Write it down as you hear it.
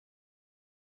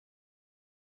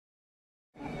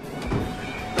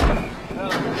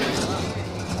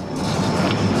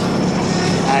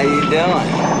doing?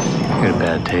 Got a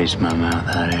bad taste in my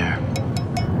mouth out here.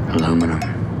 Aluminum.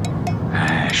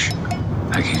 Ash.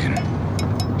 Like you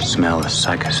can smell the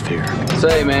psychosphere.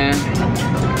 Say, man,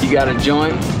 you got a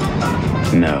joint?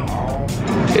 No.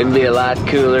 It'd be a lot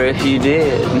cooler if you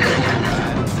did.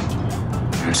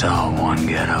 It's all one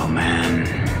ghetto, man.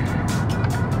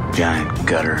 Giant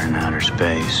gutter in outer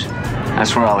space.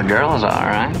 That's where all the girls are,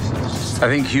 right? I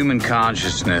think human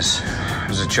consciousness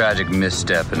was a tragic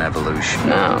misstep in evolution.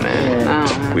 No, man,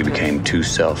 no. We became too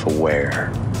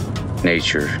self-aware.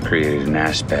 Nature created an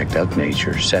aspect of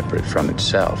nature separate from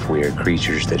itself. We are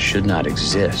creatures that should not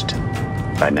exist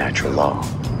by natural law.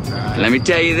 Let me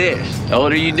tell you this, the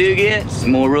older you do get, the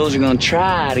more rules are gonna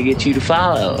try to get you to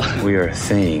follow. We are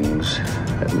things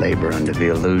that labor under the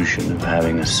illusion of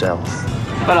having a self.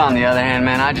 But on the other hand,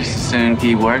 man, I just as soon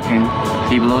keep working,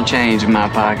 keep a little change in my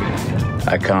pocket.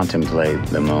 I contemplate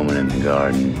the moment in the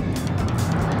garden,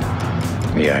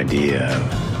 the idea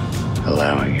of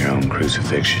allowing your own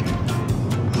crucifixion.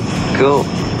 Cool.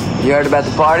 You heard about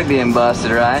the party being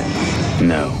busted, right?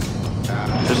 No.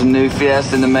 There's a new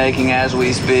fiesta in the making as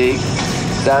we speak.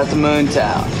 It's out at the Moon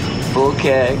Tower. Full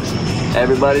kegs.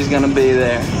 Everybody's gonna be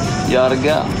there. You ought to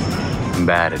go. I'm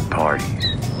bad at parties.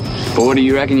 But what do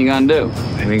you reckon you're gonna do?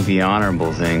 I think the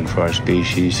honorable thing for our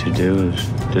species to do is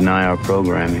deny our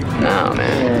programming. No,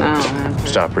 man. No, man.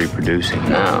 Stop reproducing.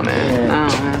 No, man. No,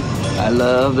 man. I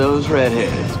love those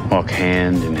redheads. Walk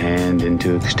hand in hand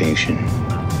into extinction.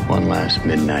 One last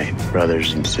midnight,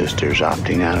 brothers and sisters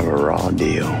opting out of a raw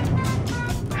deal.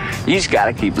 You just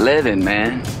gotta keep living,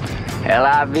 man.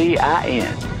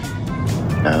 L-I-V-I-N.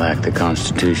 I lack the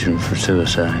constitution for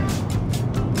suicide.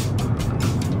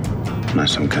 I'm not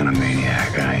some kind of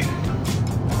maniac, I ain't.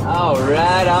 All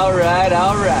right, all right,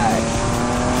 all right.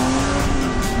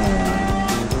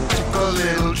 Take a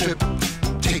little trip,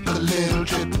 take a little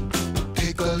trip,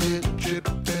 take a little trip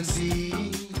and see.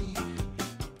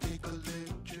 Take a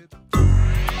little trip.